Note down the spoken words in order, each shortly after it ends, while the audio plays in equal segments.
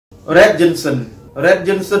Red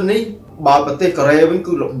Gingseng នេះបើប្រទេសកូរ៉េវិញ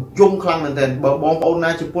គឺលំយំខ្លាំងមែនទែនបើបងប្អូនណា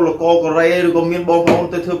ជាពលករកូរ៉េឬក៏មានបងប្អូន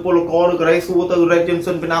ទៅធ្វើពលករនៅកូរ៉េសួរទៅ Red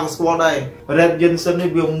Gingseng ពីណាក៏ស្គាល់ដែរ Red Gingseng នេះ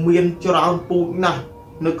វាមានច្រើនពូជណាស់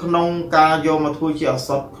នៅក្នុងការយកមកធ្វើជាឱស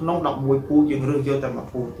ថក្នុង11ពូជយើងរើសយកតែមួយ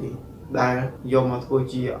ពូជទេដែលយកមកធ្វើ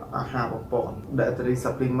ជាអាហារបំពន់ dietary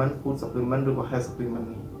supplement food supplement ឬក៏ health supplement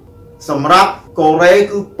នេះសម្រាប់កូរ៉េ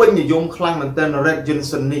គឺពេញនិយមខ្លាំងមែនទែន Red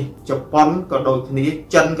Gingseng នេះជប៉ុនក៏ដូចគ្នា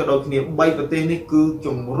ចិនក៏ដូចគ្នា3ប្រទេសនេះគឺ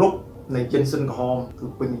ជំរុកនៃ Gingseng ក្រហមគឺ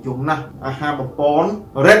ពេញនិយមណាស់អាហារបំពន់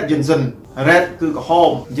Red Gingseng Red គឺក្រហ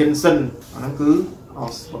ម Gingseng អាហ្នឹងគឺ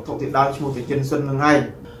វត្ថុធាតុដើមឈ្មោះជា Gingseng ហ្នឹងឯង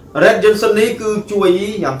Red Gingseng នេះគឺជួយ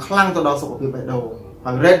យ៉ាងខ្លាំងទៅដល់សុខភាពបេះដូង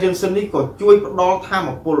ហើយ Red Gingseng នេះក៏ជួយផ្ដល់ថាម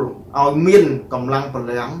ពលឲ្យមានកម្លាំងព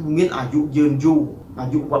លំមានអាយុយឺនយូរអា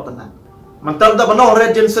យុវឌ្ឍនៈមិនត្រឹមតែប៉ុណ្ណោះ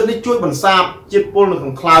Red Gingseng នេះជួយបន្សាបជាតិពុលនៅក្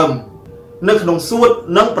នុងខ្លើមនៅក្នុងសួត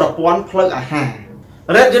និងប្រព័ន្ធផ្លូវអាហារ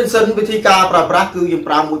Red Gingseng វិធីការប្រើប្រាស់គឺយើង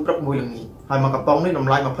ប្រើមួយព្រឹកមួយល្ងាចហើយមួយកំប៉ុងនេះត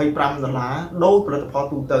ម្លៃ$25ដូចផលិតផល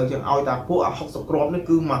ទូទៅជាងឲ្យតែពួក60គ្រាប់នេះ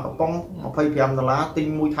គឺមួយកំប៉ុង$25ទិញ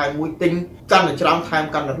មួយថែមមួយទិញកាន់តែច្រើនថែម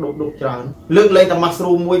កាន់តែដុកច្រើនលើកលែងតែ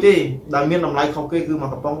mushroom មួយទេដែលមានតម្លៃខុសគេគឺមួយ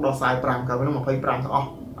កំប៉ុងដល់45កាលនោះ25ទាំងអស់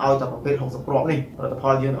ឲ្យតែប្រភេទ60គ្រាប់នេះផលិតផ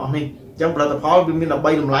លយើងទាំងអស់នេះអញ្ចឹងផលិតផលវាមាន13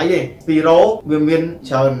តម្លៃទេ Spiro វាមាន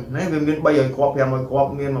ច្រើនណាវាមាន300គ្រាប់500គ្រាប់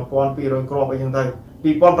មាន1200គ្រាប់អីចឹងទៅ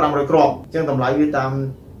2500គ្រាប់អញ្ចឹងតម្លៃវាតាម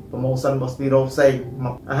promotion របស់ Spiro ផ្សេង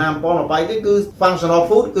អាហារបំពន់មួយបាយទៀតគឺ functional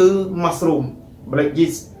food គឺ mushroom black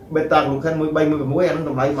yeast beta glucan 1316អានឹង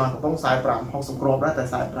តម្លៃមកកំប៉ុង45 60គ្រាប់ដែរតែ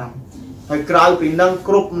45ហើយក្រៅពីនឹង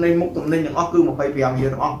គ្រប់នៃមុខទំនិញទាំងអស់គឺ25រៀល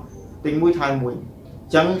ទាំងអស់ទិញមួយថែមមួយអ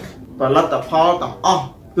ញ្ចឹងផលិតផលទាំងអស់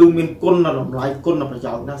គឺមានគុណតម្លៃគុណប្រ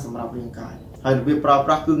យោជន៍ណាស់សម្រាប់រាងកាយហើយរបៀបប្រើ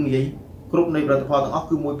ប្រាស់គឺងាយគ្រប់នៃផលិតផលទាំងអស់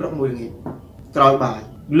គឺមួយព្រឹកមួយល្ងាចក្រោយបាយ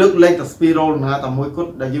លើកលែងតែ Spirulina តែមួយគ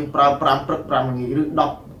ត់ដែលយើងប្រើ5ព្រឹក5ល្ងាចឬ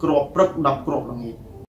10គ្រាប់ព្រឹក10គ្រាប់ល្ងាច